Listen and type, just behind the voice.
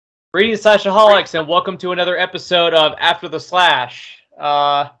Greetings, Slashaholics, and welcome to another episode of After the Slash.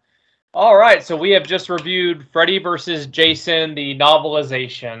 All right, so we have just reviewed Freddy vs. Jason, the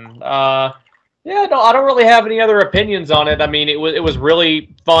novelization. Yeah, no, I don't really have any other opinions on it. I mean, it was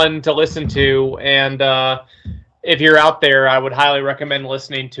really fun to listen to, and if you're out there, I would highly recommend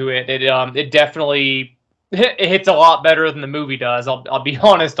listening to it. It definitely it hits a lot better than the movie does. I'll be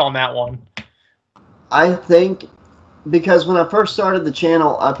honest on that one. I think because when I first started the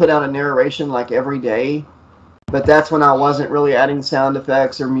channel, I put out a narration like every day, but that's when I wasn't really adding sound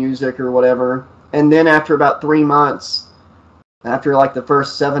effects or music or whatever. And then after about 3 months, after like the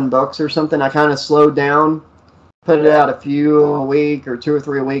first 7 books or something, I kind of slowed down, put it out a few a week or 2 or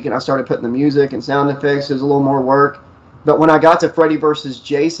 3 a week, and I started putting the music and sound effects. It was a little more work. But when I got to Freddy vs.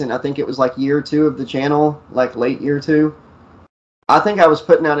 Jason, I think it was like year 2 of the channel, like late year 2. I think I was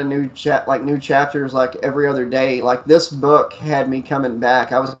putting out a new new chapters like every other day. Like this book had me coming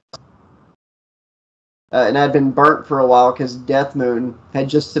back. I was, and I'd been burnt for a while because Death Moon had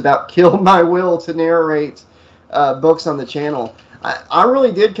just about killed my will to narrate books on the channel. I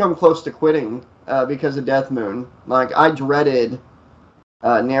really did come close to quitting because of Death Moon. Like I dreaded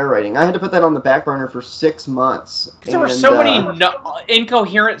narrating. I had to put that on the back burner for 6 months. There were so many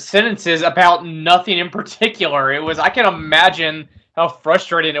incoherent sentences about nothing in particular. I can imagine how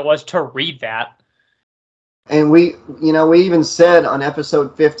frustrating it was to read that. And we even said on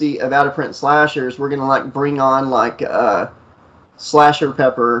episode 50 of Out of Print Slashers, we're gonna like bring on like Slasher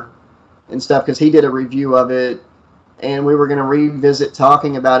Pepper and stuff because he did a review of it, and we were gonna revisit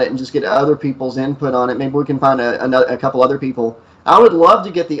talking about it and just get other people's input on it. Maybe we can find a couple other people. I would love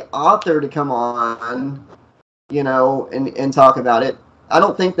to get the author to come on, and talk about it. I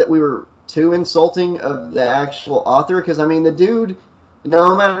don't think that we were too insulting of the actual author because, I mean, the dude,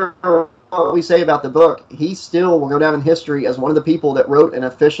 no matter what we say about the book, he still will go down in history as one of the people that wrote an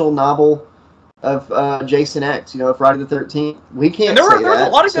official novel of Jason X, Friday the 13th. We can't say that. There was a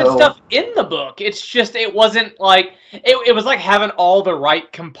lot of good stuff in the book. It's just, it wasn't like, it was like having all the right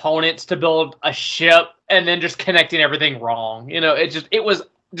components to build a ship and then just connecting everything wrong. It was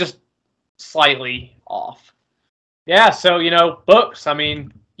just slightly off. Yeah, so, books, I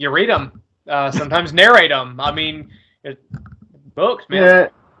mean, you read them. Sometimes narrate them. I mean, books, man. Yeah,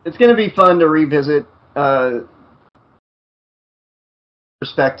 it's going to be fun to revisit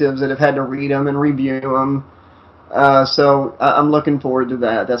perspectives that have had to read them and review them. So I'm looking forward to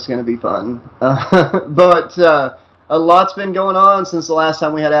that. That's going to be fun. But a lot's been going on since the last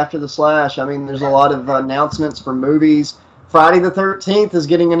time we had After the Slash. I mean, there's a lot of announcements for movies. Friday the 13th is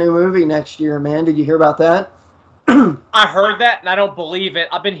getting a new movie next year, man. Did you hear about that? I heard that, and I don't believe it.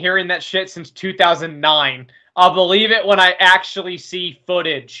 I've been hearing that shit since 2009. I'll believe it when I actually see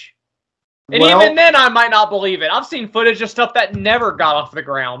footage. And even then, I might not believe it. I've seen footage of stuff that never got off the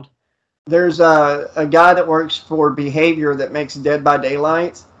ground. There's a guy that works for Behavior that makes Dead by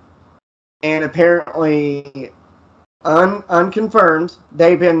Daylight. And apparently, unconfirmed,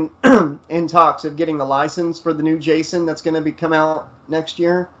 they've been in talks of getting the license for the new Jason that's going to come out next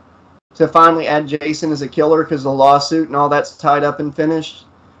year, to finally add Jason as a killer because the lawsuit and all that's tied up and finished.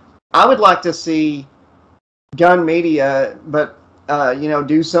 I would like to see Gun Media, but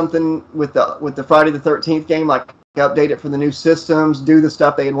do something with the Friday the 13th game, like update it for the new systems, do the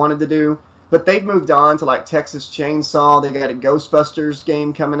stuff they had wanted to do. But they've moved on to like Texas Chainsaw. They got a Ghostbusters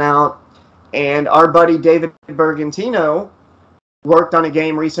game coming out, and our buddy David Bergantino worked on a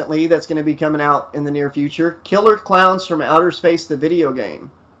game recently that's going to be coming out in the near future. Killer Clowns from Outer Space, the video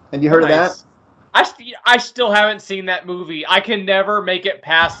game. Have you heard of that? I still haven't seen that movie. I can never make it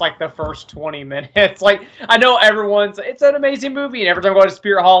past like the first 20 minutes. Like, I know it's an amazing movie, and every time I go to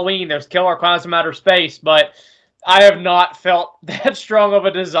Spirit Halloween, there's Killer Clowns from Outer Space, but I have not felt that strong of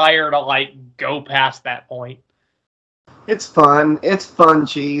a desire to like go past that point. It's fun. It's fun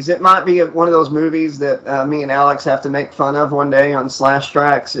cheese. It might be one of those movies that me and Alex have to make fun of one day on Slash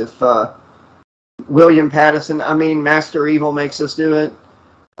Tracks if Master Evil makes us do it.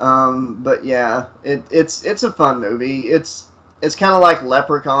 But yeah, it's a fun movie. It's kind of like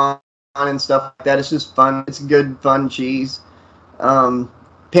Leprechaun and stuff like that. It's just fun. It's good, fun cheese.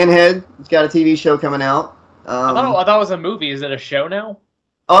 Pinhead, it's got a TV show coming out. I thought it was a movie. Is it a show now?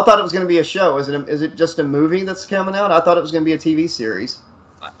 Oh, I thought it was going to be a show. Is it just a movie that's coming out? I thought it was going to be a TV series.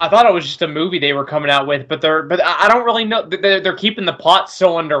 I thought it was just a movie they were coming out with, but I don't really know. They're keeping the plot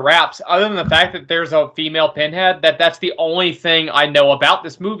so under wraps. Other than the fact that there's a female Pinhead, that's the only thing I know about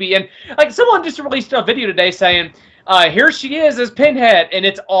this movie. And like someone just released a video today saying, "Here she is as Pinhead," and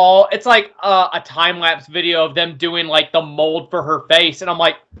it's like a time lapse video of them doing like the mold for her face, and I'm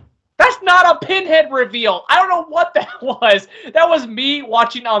like, That's not a Pinhead reveal. I don't know what that was. That was me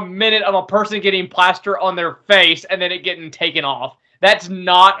watching a minute of a person getting plaster on their face and then it getting taken off. That's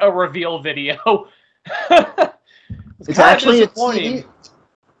not a reveal video. It's actually a TV.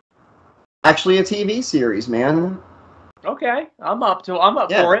 Actually, a TV series, man. Okay, I'm up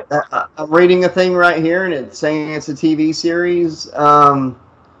for it. I'm reading a thing right here, and it's saying it's a TV series.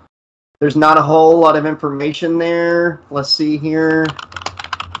 There's not a whole lot of information there. Let's see here.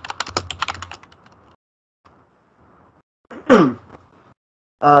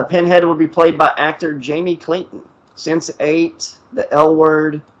 Pinhead will be played by actor Jamie Clayton. Sense8, The L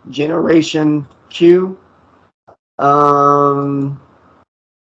Word, Generation Q. I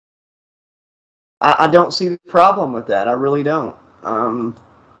don't see the problem with that. I really don't.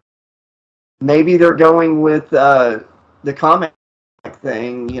 Maybe they're going with the comic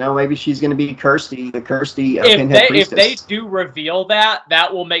thing. You know, maybe she's going to be Kirsty, the Kirsty Pinhead priestess. If they do reveal that,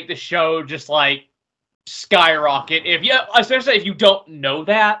 that will make the show just like skyrocket. Especially if you don't know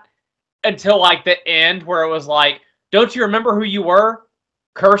that until like the end, where it was like, don't you remember who you were,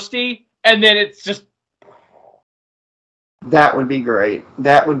 Kirsty? And then it's just that would be great.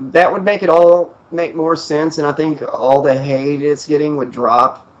 That would make it all make more sense, and I think all the hate it's getting would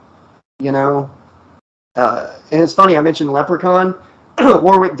drop. You know, and it's funny. I mentioned Leprechaun.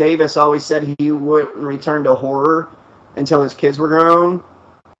 Warwick Davis always said he wouldn't return to horror until his kids were grown.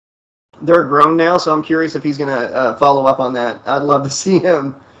 They're grown now, so I'm curious if he's going to follow up on that. I'd love to see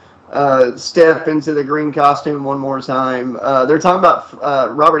him step into the green costume one more time. They're talking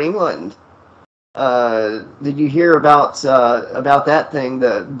about Robert Englund. Did you hear about that thing?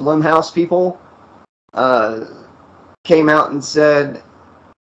 The Blumhouse people came out and said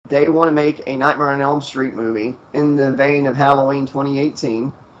they want to make a Nightmare on Elm Street movie in the vein of Halloween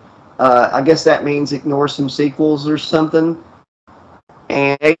 2018. I guess that means ignore some sequels or something.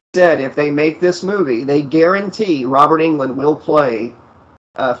 And they said if they make this movie, they guarantee Robert Englund will play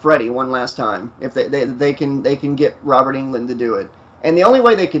Freddy one last time. If they can get Robert Englund to do it. And the only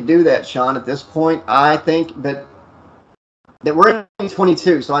way they could do that, Sean, at this point, I think, that we're in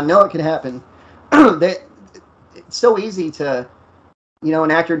 2022, so I know it could happen. It's so easy to, you know,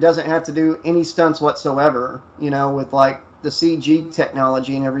 an actor doesn't have to do any stunts whatsoever, you know, with like the CG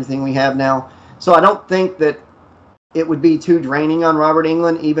technology and everything we have now. So I don't think that it would be too draining on Robert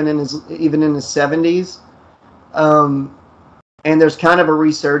Englund, even in his 70s. And there's kind of a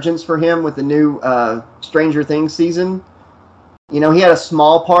resurgence for him with the new Stranger Things season. You know, he had a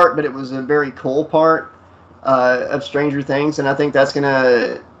small part, but it was a very cool part of Stranger Things, and I think that's going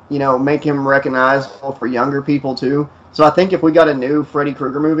to, you know, make him recognizable for younger people too. So I think if we got a new Freddy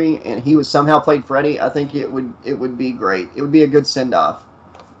Krueger movie and he was somehow played Freddy, I think it would be great. It would be a good send-off.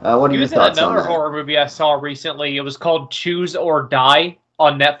 What are your thoughts on that? Another horror movie I saw recently. It was called Choose or Die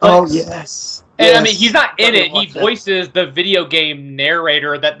on Netflix. Oh, yes. And yes. I mean, he's not in it. He voices the video game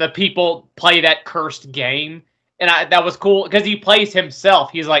narrator that the people play that cursed game. And that was cool because he plays himself.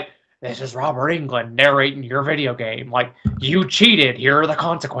 He's like, this is Robert Englund narrating your video game. Like, you cheated. Here are the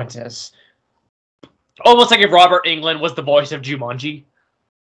consequences. Almost like if Robert Englund was the voice of Jumanji.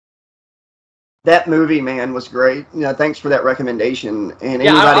 That movie, man, was great. You know, thanks for that recommendation. And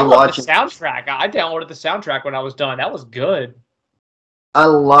anybody watching the soundtrack. I downloaded the soundtrack when I was done. That was good. I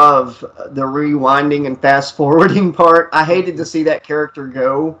love the rewinding and fast forwarding part. I hated to see that character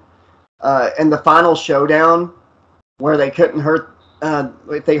go. And the final showdown, where they couldn't hurt,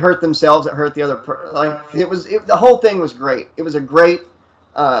 if they hurt themselves, it hurt the other. The whole thing was great. It was a great,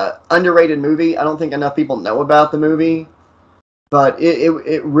 underrated movie. I don't think enough people know about the movie, but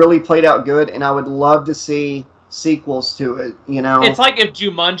it really played out good, and I would love to see sequels to it. You know, it's like if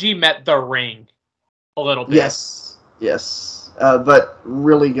Jumanji met The Ring, a little bit. Yes, but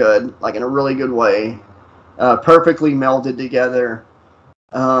really good, like in a really good way, perfectly melded together.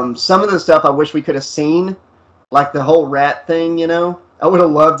 Some of the stuff I wish we could have seen. Like the whole rat thing, you know? I would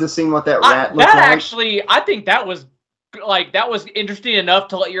have loved to have seen what that rat looked like. Actually, I think that was interesting enough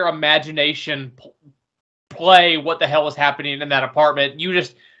to let your imagination play what the hell was happening in that apartment.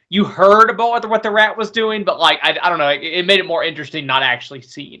 You heard about what the rat was doing, but like I don't know, it made it more interesting not actually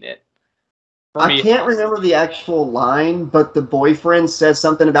seeing it. I can't remember the actual line, but the boyfriend says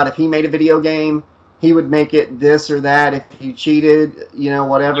something about if he made a video game, he would make it this or that. If you cheated, you know,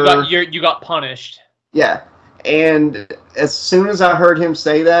 whatever. You got punished. Yeah. And as soon as I heard him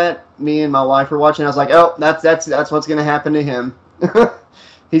say that, me and my wife were watching. I was like, "Oh, that's what's going to happen to him.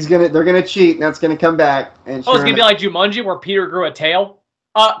 They're gonna cheat, and that's gonna come back." And it's gonna be like Jumanji, where Peter grew a tail.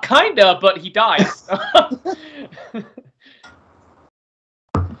 Kinda, but he dies.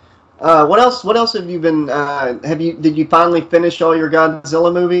 What else? What else have you been? Did you finally finish all your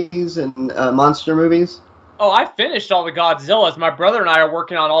Godzilla movies and monster movies? Oh, I finished all the Godzillas. My brother and I are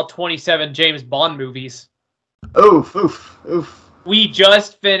working on all 27 James Bond movies. Oof, oof, oof. We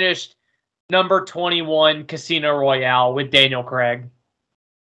just finished number 21, Casino Royale, with Daniel Craig.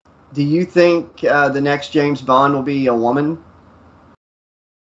 Do you think the next James Bond will be a woman?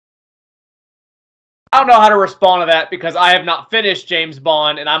 I don't know how to respond to that because I have not finished James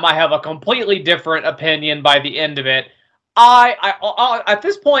Bond, and I might have a completely different opinion by the end of it. I at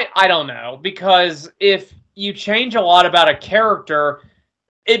this point, I don't know, because if you change a lot about a character,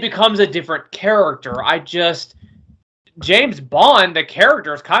 it becomes a different character. James Bond, the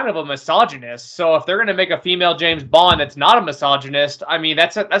character, is kind of a misogynist. So if they're going to make a female James Bond that's not a misogynist, I mean,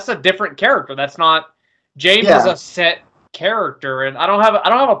 that's a different character. That's not James is a set character, and I don't have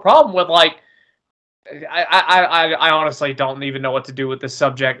a problem with like. I honestly don't even know what to do with this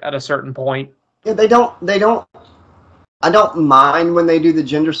subject at a certain point. Yeah, they don't. I don't mind when they do the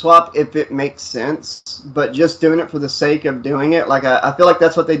gender swap if it makes sense, but just doing it for the sake of doing it, like I feel like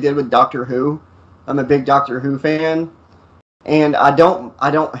that's what they did with Doctor Who. I'm a big Doctor Who fan, and I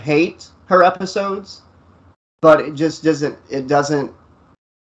don't hate her episodes, but it just doesn't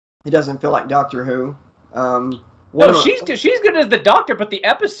feel like Doctor Who. No, she's good as the Doctor, but the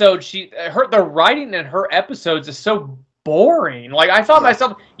episode the writing in her episodes is so boring. Like I found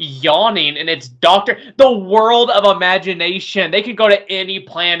myself yawning, and it's the world of imagination. They could go to any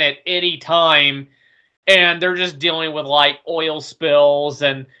planet, any time, and they're just dealing with like oil spills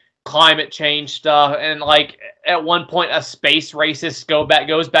and climate change stuff. And like at one point, a space racist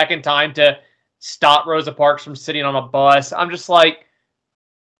goes back in time to stop Rosa Parks from sitting on a bus. I'm just like,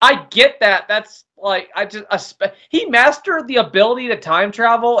 I get that. That's like he mastered the ability to time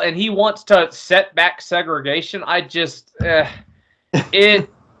travel, and he wants to set back segregation.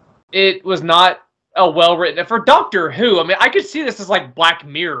 It was not a well written for Doctor Who. I mean, I could see this as like Black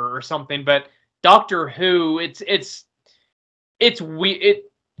Mirror or something, but Doctor Who, it's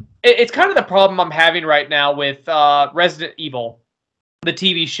kind of the problem I'm having right now with Resident Evil, the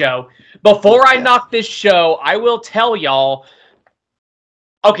TV show. Before I knock this show, I will tell y'all.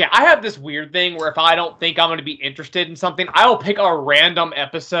 Okay, I have this weird thing where if I don't think I'm going to be interested in something, I'll pick a random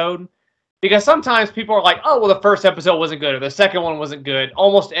episode. Because sometimes people are like, oh, well, the first episode wasn't good, or the second one wasn't good.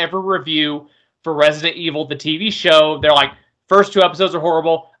 Almost every review for Resident Evil, the TV show, they're like, first 2 episodes are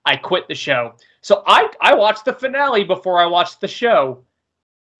horrible, I quit the show. So I watched the finale before I watched the show.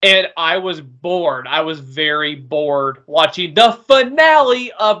 And I was bored. I was very bored watching the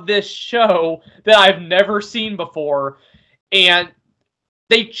finale of this show that I've never seen before. And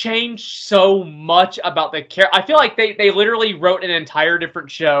they changed so much about the character. I feel like they literally wrote an entirely different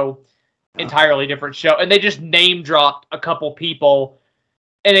show, and they just name dropped a couple people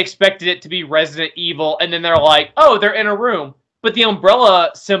and expected it to be Resident Evil, and then they're like, oh, they're in a room, but the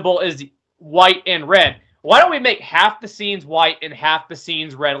umbrella symbol is white and red. Why don't we make half the scenes white and half the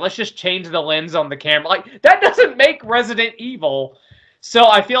scenes red? Let's just change the lens on the camera. Like, that doesn't make Resident Evil. So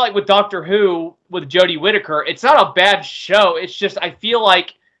I feel like with Doctor Who, with Jodie Whittaker, it's not a bad show. It's just I feel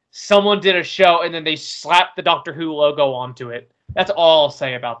like someone did a show and then they slapped the Doctor Who logo onto it. That's all I'll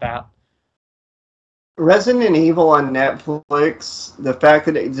say about that. Resident Evil on Netflix, the fact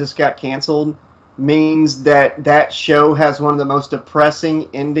that it just got canceled means that that show has one of the most depressing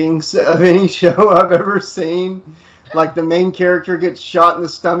endings of any show I've ever seen. Like, the main character gets shot in the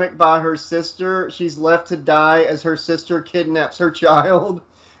stomach by her sister. She's left to die as her sister kidnaps her child.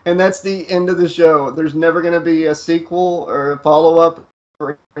 And that's the end of the show. There's never going to be a sequel or a follow-up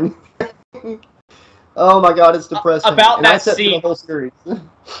or anything. Oh my God, it's depressing. About that scene. The whole series.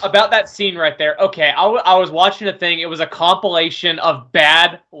 About that scene right there. Okay, I was watching a thing. It was a compilation of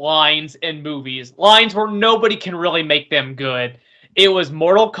bad lines in movies. Lines where nobody can really make them good. It was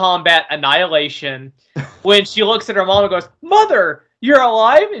Mortal Kombat Annihilation. When she looks at her mom and goes, "Mother, you're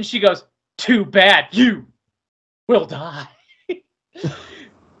alive?" And she goes, "Too bad, you will die."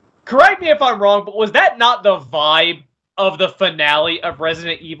 Correct me if I'm wrong, but was that not the vibe of the finale of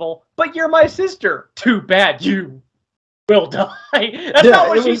Resident Evil? But you're my sister. Too bad, you will die. That's not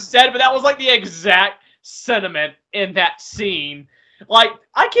what she said, but that was like the exact sentiment in that scene. Like,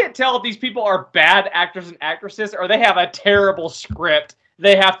 I can't tell if these people are bad actors and actresses or they have a terrible script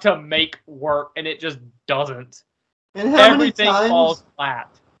they have to make work, and it just doesn't. And everything falls flat.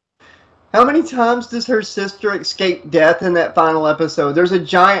 How many times does her sister escape death in that final episode? There's a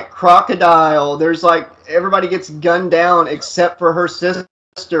giant crocodile. There's like, everybody gets gunned down except for her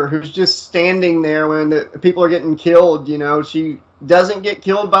sister, who's just standing there when the people are getting killed. You know, she doesn't get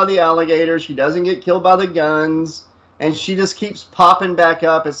killed by the alligator. She doesn't get killed by the guns. and she just keeps popping back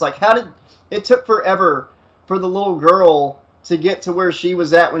up. It's like, it took forever for the little girl to get to where she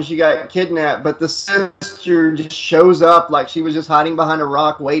was at when she got kidnapped, but the sister just shows up like she was just hiding behind a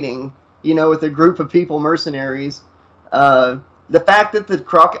rock waiting, with a group of people, mercenaries. The fact that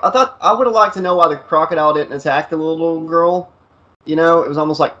I thought I would have liked to know why the crocodile didn't attack the little girl. It was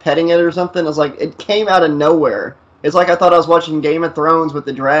almost like petting it or something. I was like, it came out of nowhere. It's like I thought I was watching Game of Thrones with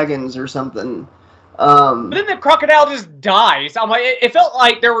the dragons or something. But then the crocodile just dies. I'm like, it felt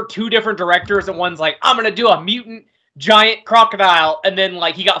like there were two different directors, and one's like, I'm gonna do a mutant giant crocodile, and then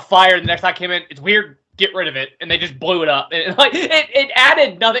like he got fired. And the next time I came in, it's weird. Get rid of it, and they just blew it up. And like it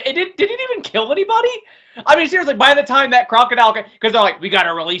added nothing. Did it even kill anybody? I mean, seriously, by the time that crocodile, because they're like, we got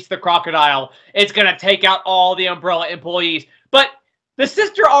to release the crocodile. It's going to take out all the Umbrella employees. But the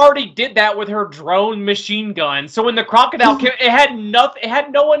sister already did that with her drone machine gun. So when the crocodile came, it had nothing. It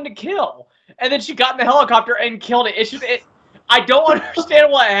had no one to kill. And then she got in the helicopter and killed it. It's just, I don't understand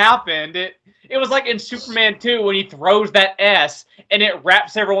what happened. It was like in Superman 2 when he throws that S and it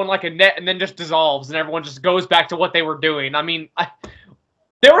wraps everyone like a net and then just dissolves and everyone just goes back to what they were doing. I mean,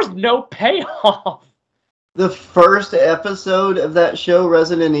 there was no payoff. The first episode of that show,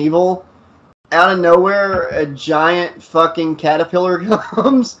 Resident Evil, out of nowhere, a giant fucking caterpillar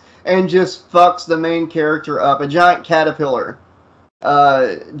comes and just fucks the main character up. A giant caterpillar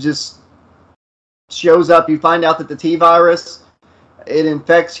just shows up. You find out that the T-virus, it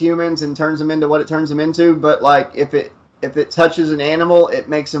infects humans and turns them into what it turns them into, but like if it touches an animal, it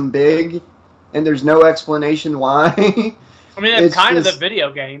makes them big, and there's no explanation why. I mean, it's kind of the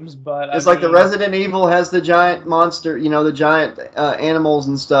video games, but it's like the Resident Evil has the giant monster, the giant animals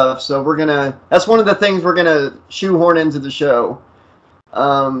and stuff. So that's one of the things we're gonna shoehorn into the show.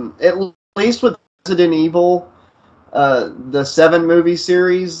 At least with Resident Evil, the 7 movie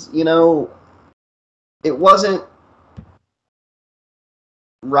series, it wasn't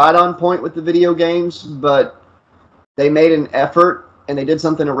right on point with the video games, but they made an effort and they did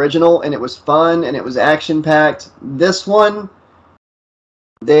something original, and it was fun and it was action packed. This one,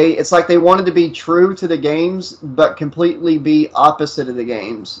 it's like they wanted to be true to the games but completely be opposite of the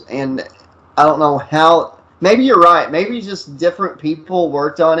games, and I don't know how. Maybe you're right, maybe just different people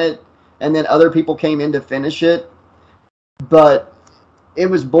worked on it and then other people came in to finish it, but it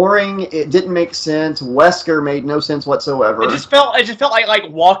was boring. It didn't make sense. Wesker made no sense whatsoever. It just felt like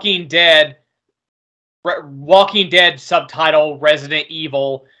Walking Dead subtitle Resident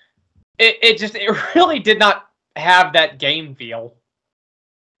Evil. It really did not have that game feel.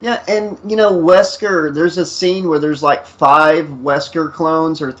 Yeah, and Wesker, there's a scene where there's like 5 Wesker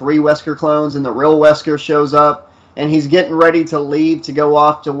clones or 3 Wesker clones, and the real Wesker shows up and he's getting ready to leave to go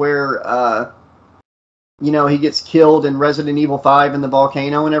off to where he gets killed in Resident Evil 5 in the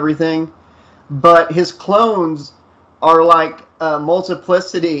volcano and everything. But his clones are like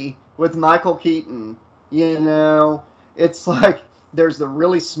multiplicity with Michael Keaton. It's like there's the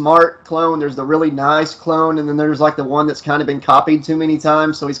really smart clone, there's the really nice clone, and then there's like the one that's kind of been copied too many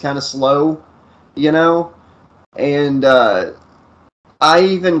times, so he's kind of slow, And I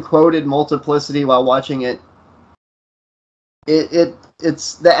even quoted Multiplicity while watching it.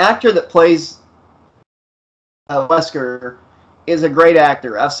 It's the actor that plays Wesker is a great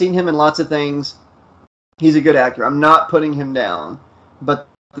actor. I've seen him in lots of things. He's a good actor. I'm not putting him down. But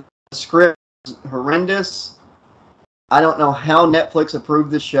the script is horrendous. I don't know how Netflix approved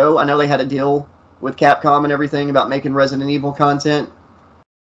this show. I know they had a deal with Capcom and everything about making Resident Evil content.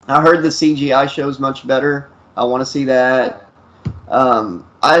 I heard the CGI show's much better. I want to see that.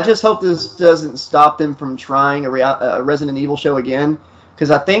 I just hope this doesn't stop them from trying a Resident Evil show again,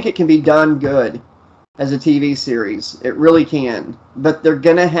 because I think it can be done good as a TV series. It really can. But they're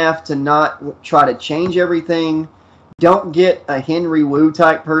going to have to not try to change everything. Don't get a Henry Wu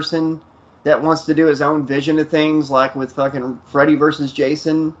type person that wants to do his own vision of things, like with fucking Freddy versus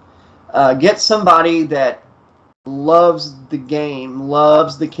Jason. Get somebody that loves the game,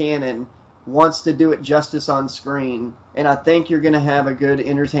 loves the canon, wants to do it justice on screen, and I think you're going to have a good,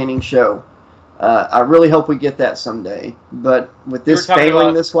 entertaining show. I really hope we get that someday. But with this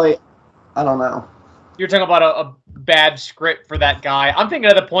failing this way, I don't know. You're talking about a bad script for that guy. I'm thinking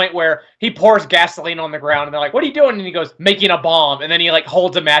of the point where he pours gasoline on the ground, and they're like, what are you doing? And he goes, making a bomb. And then he like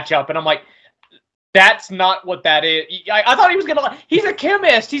holds a match up, and I'm like, that's not what that is. I thought he was gonna. He's a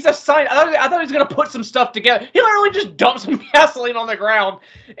chemist. He's a scientist. I thought he was gonna put some stuff together. He literally just dumped some gasoline on the ground.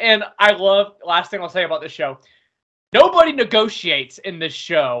 And I love. Last thing I'll say about this show: nobody negotiates in this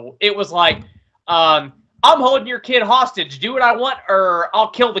show. It was like, I'm holding your kid hostage. Do what I want, or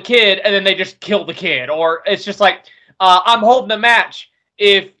I'll kill the kid. And then they just kill the kid. Or it's just like, I'm holding the match.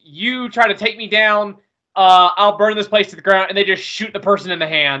 If you try to take me down, I'll burn this place to the ground, and they just shoot the person in the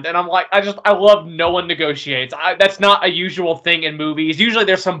hand. And I'm like, I love no one negotiates. That's not a usual thing in movies. Usually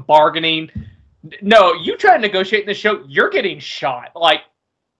there's some bargaining. No, you try to negotiate in the show, you're getting shot. Like,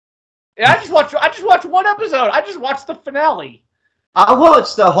 I just watched one episode. I just watched the finale. I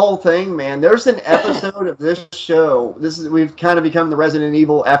watched the whole thing, man. There's an episode of this show. We've kind of become the Resident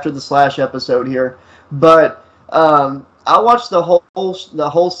Evil after the Slash episode here, but I watched the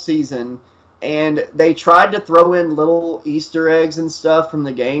whole season, and they tried to throw in little Easter eggs and stuff from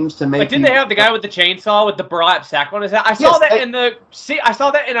the games to make. Like, didn't they have the guy with the chainsaw with the burlap sack on his head? I saw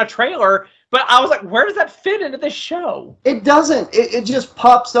that in a trailer. But I was like, where does that fit into this show? It doesn't. It just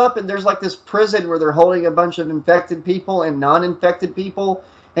pops up, and there's like this prison where they're holding a bunch of infected people and non-infected people,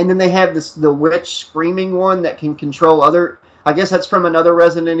 and then they have the witch screaming one that can control other. I guess that's from another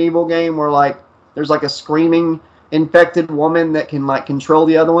Resident Evil game where like there's like a screaming infected woman that can like control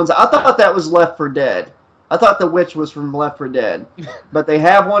the other ones. I thought that was Left 4 Dead. I thought the witch was from Left 4 Dead, but they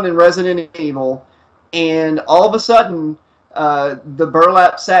have one in Resident Evil, and all of a sudden. The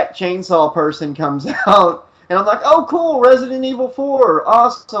burlap sack chainsaw person comes out, and I'm like, oh, cool, Resident Evil 4,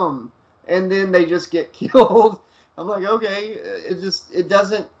 awesome. And then they just get killed. I'm like, okay, it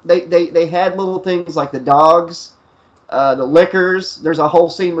doesn't, they had little things like the dogs, the lickers. There's a whole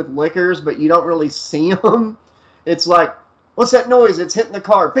scene with lickers, but you don't really see them. It's like, what's that noise? It's hitting the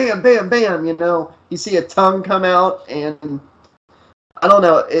car. Bam, bam, bam, you know. You see a tongue come out, and I don't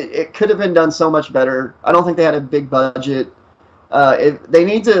know. It could have been done so much better. I don't think they had a big budget. They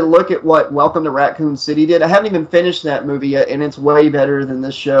need to look at what Welcome to Raccoon City did. I haven't even finished that movie yet, and it's way better than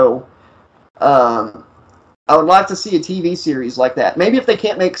this show. I would like to see a TV series like that. Maybe if they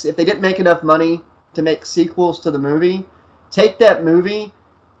didn't make enough money to make sequels to the movie, take that movie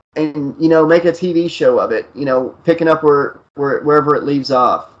and make a TV show of it. Picking up wherever it leaves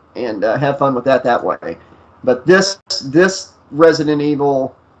off, and have fun with that way. But this Resident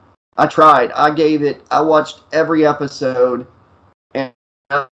Evil, I tried. I watched every episode.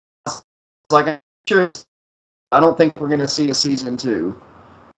 Like, I'm sure I don't think we're going to see a season 2,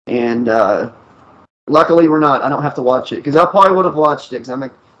 and luckily we're not. I don't have to watch it because I probably would have watched it because I'm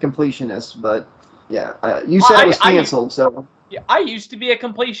a completionist. But yeah, you said it was canceled, so yeah, I used to be a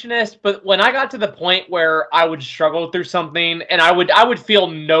completionist, but when I got to the point where I would struggle through something, and I would feel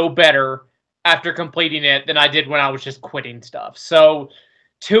no better after completing it than I did when I was just quitting stuff. So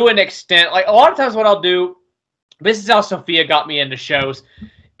to an extent, like a lot of times, what I'll do. This is how Sophia got me into shows.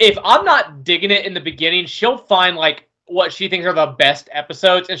 If I'm not digging it in the beginning, she'll find like what she thinks are the best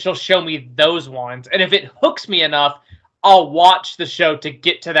episodes, and she'll show me those ones. And if it hooks me enough, I'll watch the show to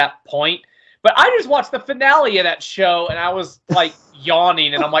get to that point. But I just watched the finale of that show, and I was like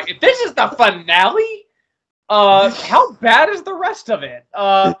yawning, and I'm like, if this is the finale, how bad is the rest of it?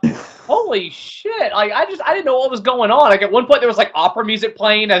 Holy shit! Like I didn't know what was going on. Like at one point there was like opera music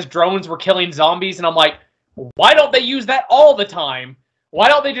playing as drones were killing zombies, and I'm like, why don't they use that all the time? Why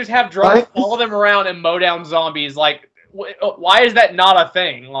don't they just have drones follow them around and mow down zombies? Like, why is that not a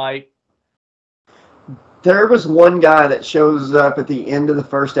thing? Like, there was one guy that shows up at the end of the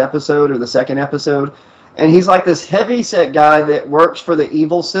first episode or the second episode, and he's like this heavy-set guy that works for the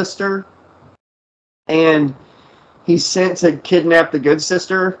evil sister, and he's sent to kidnap the good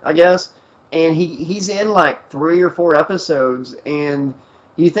sister, I guess, and he's in like 3 or 4 episodes, and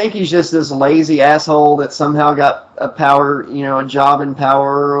you think he's just this lazy asshole that somehow got a power, a job in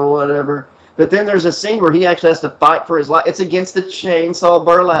power or whatever. But then there's a scene where he actually has to fight for his life. It's against the chainsaw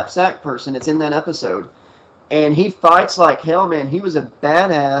burlap sack person. It's in that episode. And he fights like hell, man. He was a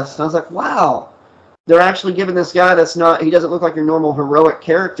badass. And I was like, wow. They're actually giving this guy he doesn't look like your normal heroic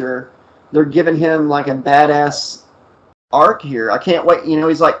character. They're giving him like a badass arc here. I can't wait.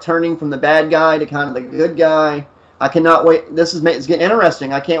 He's like turning from the bad guy to kind of the good guy. I cannot wait. It's getting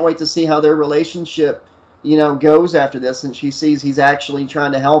interesting. I can't wait to see how their relationship, goes after this. And she sees he's actually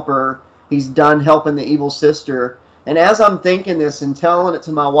trying to help her. He's done helping the evil sister. And as I'm thinking this and telling it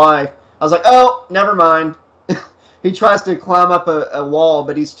to my wife, I was like, oh, never mind. He tries to climb up a wall,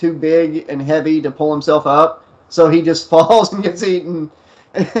 but he's too big and heavy to pull himself up. So he just falls and gets eaten.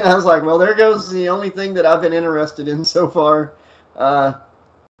 And I was like, well, there goes the only thing that I've been interested in so far.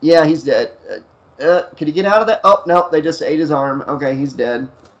 Yeah, he's dead. Could he get out of that? Oh, no, they just ate his arm. Okay, he's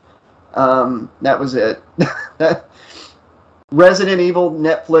dead. That was it. Resident Evil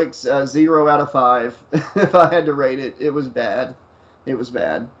Netflix 0 out of 5. If I had to rate it, it was bad. It was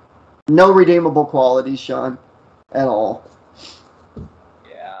bad. No redeemable qualities, Sean, at all.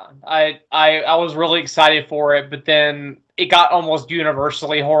 Yeah, I was really excited for it, but then it got almost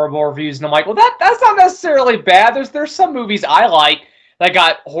universally horrible reviews, and I'm like, well, that's not necessarily bad. There's some movies I like that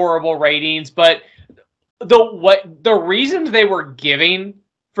got horrible ratings, but the reasons they were giving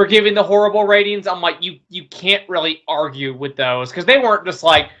for giving the horrible ratings, I'm like, you can't really argue with those, because they weren't just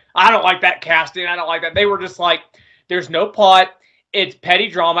like, I don't like that casting, I don't like that. They were just like, there's no plot, it's petty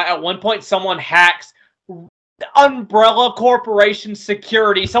drama. At one point, someone hacks Umbrella Corporation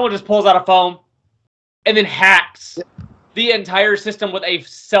security. Someone just pulls out a phone and then hacks the entire system with a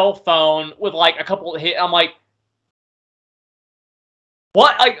cell phone with like a couple of hits. I'm like,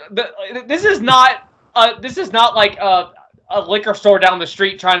 what? Like, this is not like a liquor store down the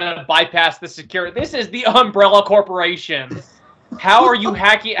street trying to bypass the security. This is the Umbrella Corporation. How are you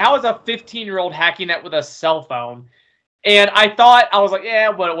hacking? How is a 15-year-old hacking it with a cell phone? And I was like, yeah,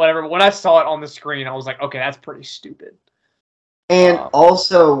 whatever. But when I saw it on the screen, I was like, okay, that's pretty stupid. And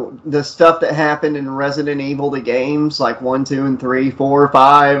also, the stuff that happened in Resident Evil, the games, like 1, 2, and 3, 4,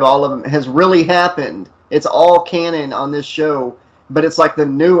 5, all of them, has really happened. It's all canon on this show, but it's like the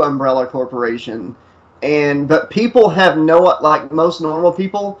new Umbrella Corporation. But people have like most normal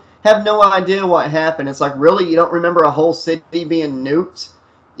people, have no idea what happened. It's like, really? You don't remember a whole city being nuked?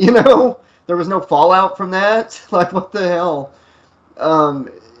 You know? There was no fallout from that? Like, what the hell?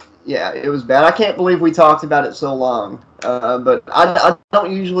 Yeah, it was bad. I can't believe we talked about it so long. But I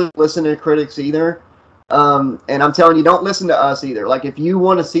don't usually listen to critics either. And I'm telling you, don't listen to us either. Like, if you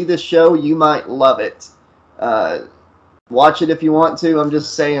want to see this show, you might love it. Watch it if you want to. I'm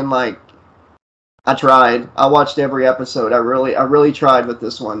just saying, like, I tried. I watched every episode. I really tried with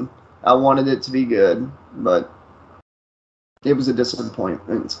this one. I wanted it to be good, but it was a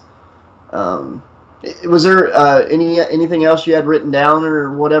disappointment. Was there anything else you had written down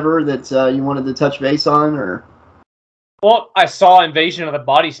or whatever that you wanted to touch base on? Or well, I saw Invasion of the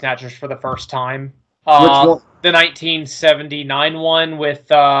Body Snatchers for the first time. Which one? The 1979 one with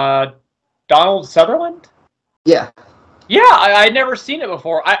Donald Sutherland? Yeah. Yeah, I'd never seen it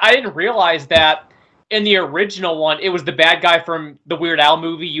before. I didn't realize that in the original one, it was the bad guy from the Weird Al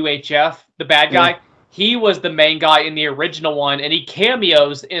movie, UHF, the bad guy. He was the main guy in the original one, and he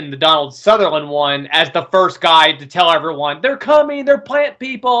cameos in the Donald Sutherland one as the first guy to tell everyone, they're coming, they're plant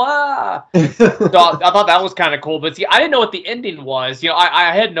people, So I thought that was kind of cool. But see, I didn't know what the ending was. You know,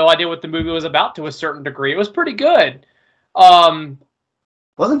 I had no idea what the movie was about to a certain degree. It was pretty good.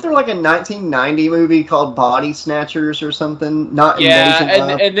 Wasn't there like a 1990 movie called Body Snatchers or something? Yeah,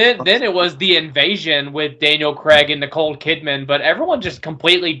 and then it was The Invasion with Daniel Craig and Nicole Kidman, but everyone just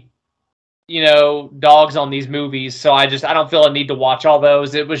completely, dogs on these movies. So I don't feel a need to watch all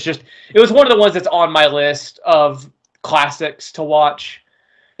those. It was one of the ones that's on my list of classics to watch.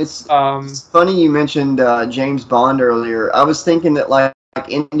 It's funny you mentioned James Bond earlier. I was thinking that like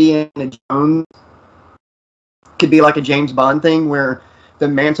Indiana Jones could be like a James Bond thing where the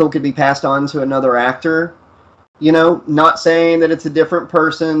mantle could be passed on to another actor. Not saying that it's a different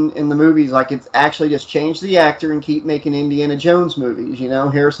person in the movies. Like, it's actually just change the actor and keep making Indiana Jones movies.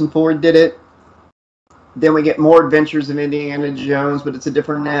 Harrison Ford did it. Then we get more adventures of Indiana Jones, but it's a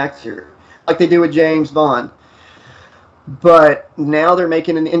different actor. Like they do with James Bond. But now they're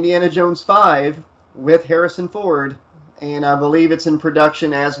making an Indiana Jones 5 with Harrison Ford. And I believe it's in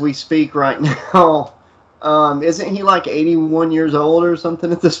production as we speak right now. Isn't he like 81 years old or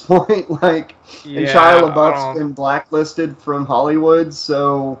something at this point? Like, yeah, and Shia LaBeouf's been blacklisted from Hollywood,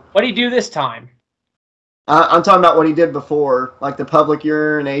 so... What did he do this time? I'm talking about what he did before, like the public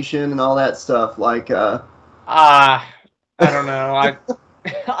urination and all that stuff. Like, I don't know.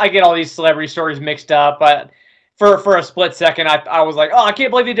 I get all these celebrity stories mixed up, but for a split second, I was like, oh, I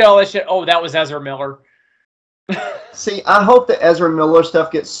can't believe he did all this shit. Oh, that was Ezra Miller. See, I hope the Ezra Miller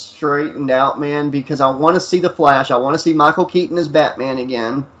stuff gets straightened out, man, because I want to see The Flash. I want to see Michael Keaton as Batman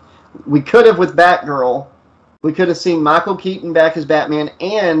again. We could have with Batgirl. We could have seen Michael Keaton back as Batman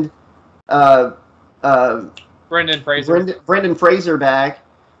and Brendan Fraser. Brendan Fraser back,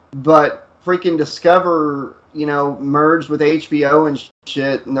 but freaking Discover, merged with HBO and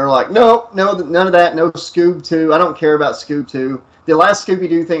shit, and they're like, no, none of that, no Scoob 2. I don't care about Scoob 2. The last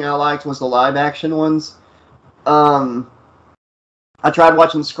Scooby-Doo thing I liked was the live-action ones. I tried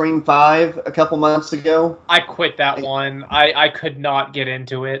watching Scream 5 a couple months ago. I quit that one. I could not get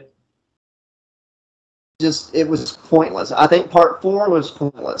into it. It was pointless. I think part 4 was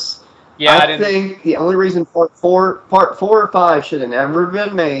pointless. Yeah, I think the only reason part 4 or 5 should have never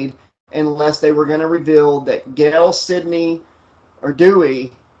been made unless they were going to reveal that Gail, Sidney, or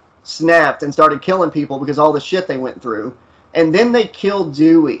Dewey snapped and started killing people because all the shit they went through. And then they killed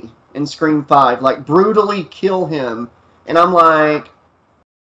Dewey in Scream 5, like brutally kill him. And I'm like,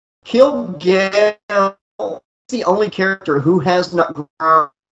 kill Gail. It's the only character who has not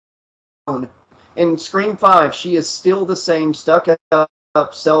grown. In Scream 5, she is still the same stuck up,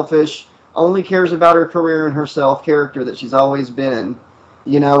 selfish, only cares about her career and her self-character that she's always been,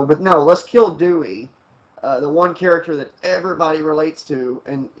 But no, let's kill Dewey, the one character that everybody relates to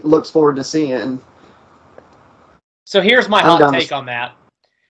and looks forward to seeing. So here's my hot take on that.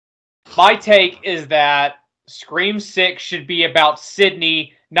 My take is that Scream 6 should be about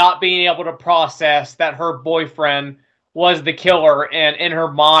Sydney not being able to process that her boyfriend was the killer, and in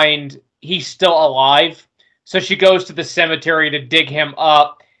her mind, he's still alive. So she goes to the cemetery to dig him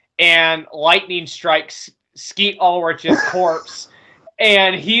up, and lightning strikes Skeet Ulrich's corpse,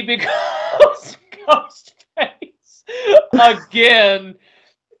 and he becomes Ghostface again.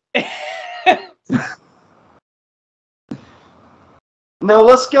 No,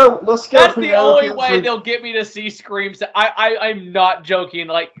 let's go. That's the only way they'll get me to see Scream. I'm not joking.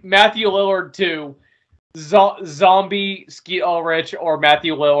 Like Matthew Lillard too, zombie Skeet Ulrich or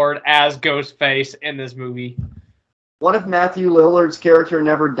Matthew Lillard as Ghostface in this movie. What if Matthew Lillard's character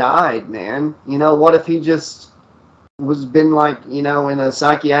never died, man? What if he just was been like, in a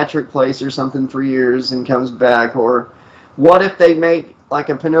psychiatric place or something for years and comes back? Or what if they make like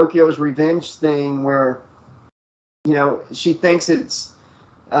a Pinocchio's revenge thing where, she thinks it's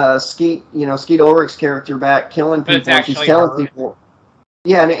Skeet Ulrich's character back killing people, and she's telling people.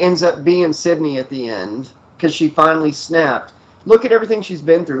 Yeah, and it ends up being Sydney at the end because she finally snapped. Look at everything she's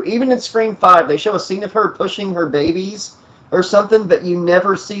been through. Even in Scream 5, they show a scene of her pushing her babies or something, but you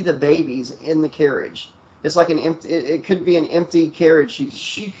never see the babies in the carriage. It's like an empty. It could be an empty carriage.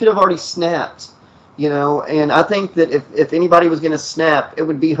 She could have already snapped, And I think that if anybody was going to snap, it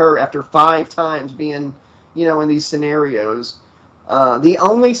would be her after 5 times being, in these scenarios. The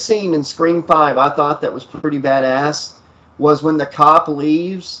only scene in Scream 5 I thought that was pretty badass was when the cop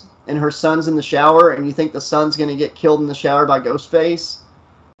leaves and her son's in the shower, and you think the son's going to get killed in the shower by Ghostface.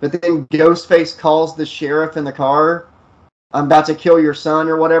 But then Ghostface calls the sheriff in the car, "I'm about to kill your son,"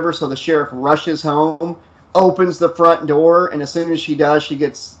 or whatever. So the sheriff rushes home, opens the front door, and as soon as she does, she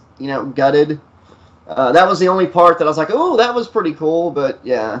gets, gutted. That was the only part that I was like, oh, that was pretty cool, but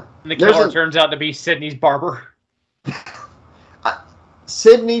yeah. And the killer turns out to be Sydney's barber.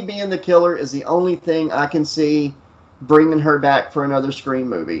 Sydney being the killer is the only thing I can see bringing her back for another Scream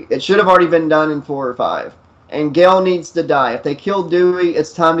movie. It should have already been done in 4 or 5. And Gail needs to die. If they kill Dewey,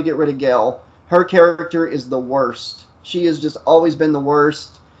 it's time to get rid of Gail. Her character is the worst. She has just always been the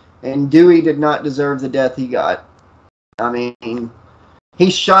worst. And Dewey did not deserve the death he got. I mean,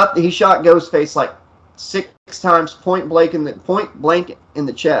 he shot Ghostface like 6 times point blank in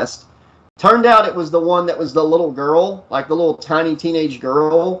the chest. Turned out it was the one that was the little girl, like the little tiny teenage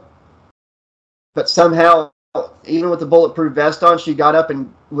girl. But somehow, even with the bulletproof vest on, she got up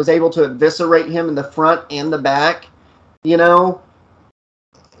and was able to eviscerate him in the front and the back.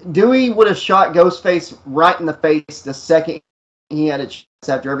 Dewey would have shot Ghostface right in the face the second he had a chance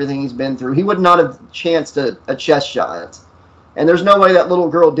after everything he's been through. He would not have chanced a chest shot. And there's no way that little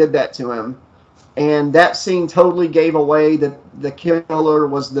girl did that to him. And that scene totally gave away that the killer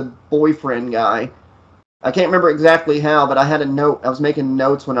was the boyfriend guy. I can't remember exactly how, but I had a note. I was making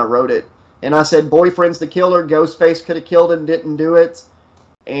notes when I wrote it. And I said, boyfriend's the killer. Ghostface could have killed him, didn't do it.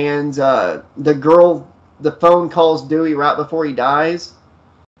 And the phone calls Dewey right before he dies.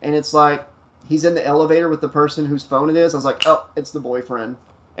 And it's like, he's in the elevator with the person whose phone it is. I was like, oh, it's the boyfriend.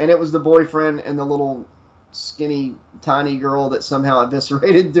 And it was the boyfriend and the little skinny, tiny girl that somehow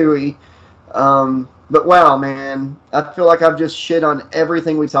eviscerated Dewey. But wow, man, I feel like I've just shit on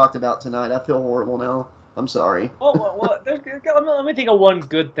everything we talked about tonight. I feel horrible now. I'm sorry. Well, let me think of one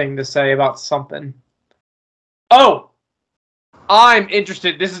good thing to say about something. Oh, I'm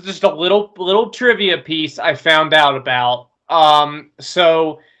interested. This is just a little trivia piece I found out about.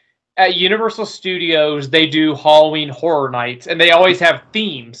 So at Universal Studios, they do Halloween Horror Nights, and they always have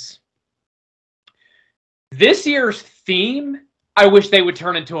themes. This year's theme, I wish they would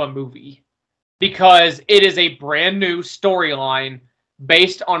turn into a movie, because it is a brand new storyline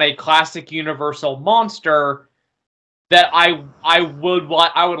based on a classic Universal monster that I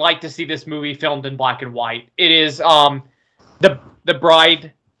would like to see this movie filmed in black and white. It is the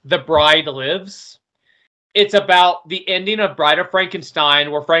Bride Lives. It's about the ending of Bride of Frankenstein,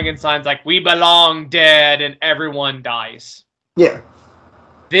 where Frankenstein's like, we belong dead, and everyone dies. Yeah.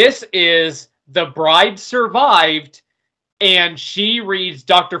 This is the bride survived, and she reads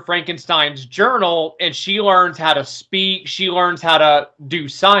Dr. Frankenstein's journal, and she learns how to speak. She learns how to do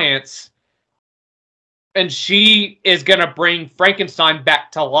science. And she is going to bring Frankenstein back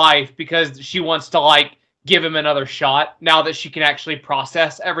to life because she wants to, give him another shot now that she can actually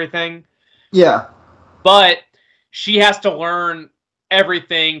process everything. Yeah. But she has to learn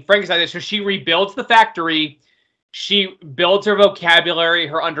everything. Frankenstein, so she rebuilds the factory. she builds her vocabulary,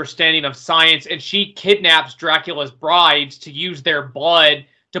 her understanding of science, and she kidnaps Dracula's brides to use their blood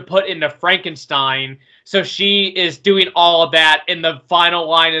to put into Frankenstein. So she is doing all of that, and the final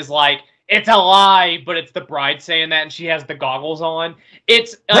line is like, "It's a lie," but it's the bride saying that, and she has the goggles on.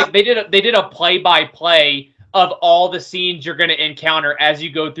 It's like they did a play-by-play of all the scenes you're going to encounter as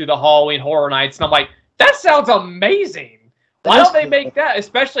you go through the Halloween Horror Nights, and I'm like, that sounds amazing. Why don't they make that?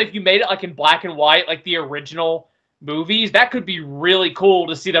 Especially if you made it like in black and white, like the original movies. That could be really cool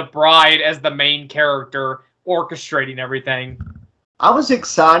to see the bride as the main character orchestrating everything. I was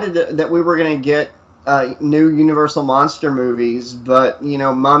excited that we were going to get new Universal Monster movies, but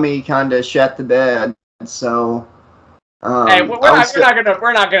Mummy kind of shat the bed. So hey, we're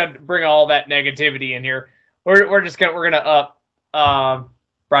not gonna bring all that negativity in here. We're gonna up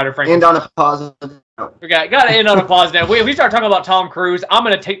Bride of Frankenstein. End on a positive note. We got to end on a positive. If we start talking about Tom Cruise, I'm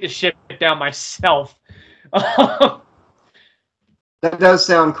gonna take this shit down myself. That does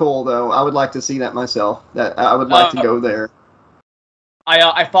sound cool, though. I would like to see that myself. That I would like to go there.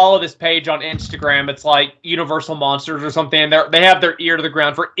 I follow this page on Instagram. It's like Universal Monsters or something. They have their ear to the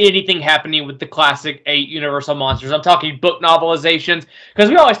ground for anything happening with the classic 8 Universal Monsters. I'm talking book novelizations, because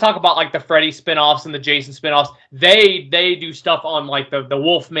we always talk about like the Freddy spinoffs and the Jason spinoffs. They do stuff on like the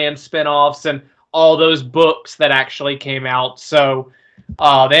Wolfman spinoffs and all those books that actually came out. So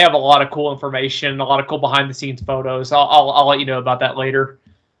they have a lot of cool information, a lot of cool behind the scenes photos. I'll let you know about that later.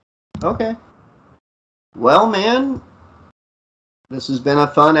 Okay. Well, man. This has been a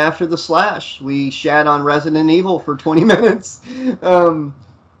fun After the Slash. We shat on Resident Evil for 20 minutes.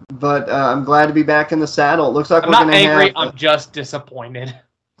 But I'm glad to be back in the saddle. It looks like we're going to have... I'm not angry, I'm just disappointed.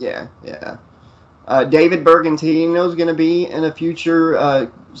 Yeah. David Bergantino is going to be in a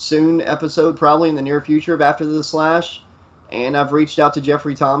future, soon episode, probably in the near future of After the Slash. And I've reached out to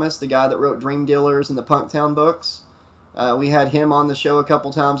Jeffrey Thomas, the guy that wrote Dream Dealers and the Punktown books. We had him on the show a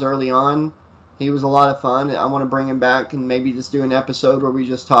couple times early on. He was a lot of fun. I want to bring him back and maybe just do an episode where we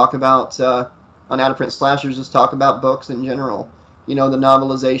just talk about, on Out of Print Slashers, just talk about books in general. The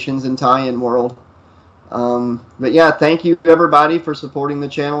novelizations and tie-in world. But yeah, thank you everybody for supporting the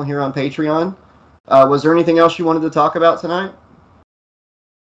channel here on Patreon. Was there anything else you wanted to talk about tonight?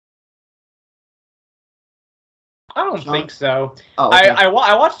 I don't think so. Oh, okay. I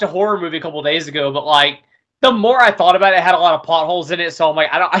watched a horror movie a couple of days ago, but like, the more I thought about it, it had a lot of plot holes in it, so I'm like,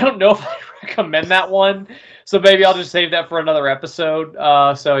 I don't know if I recommend that one. So maybe I'll just save that for another episode.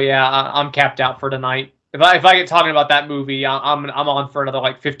 So yeah, I'm capped out for tonight. If I get talking about that movie, I'm on for another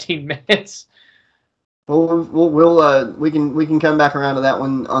like 15 minutes. Well, we can come back around to that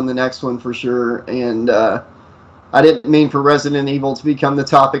one on the next one for sure. And I didn't mean for Resident Evil to become the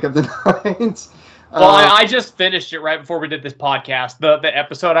topic of the night. Well, I just finished it right before we did this podcast, the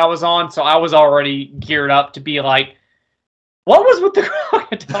episode I was on, so I was already geared up to be like, what was with the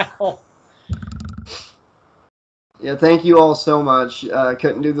crocodile? Yeah, thank you all so much.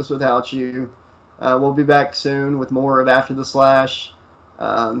 Couldn't do this without you. We'll be back soon with more of After the Slash.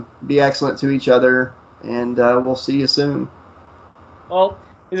 Be excellent to each other, and we'll see you soon. Well,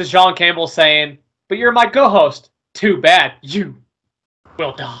 this is Sean Campbell saying, but you're my co-host. Too bad. You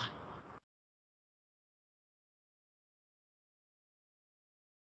will die.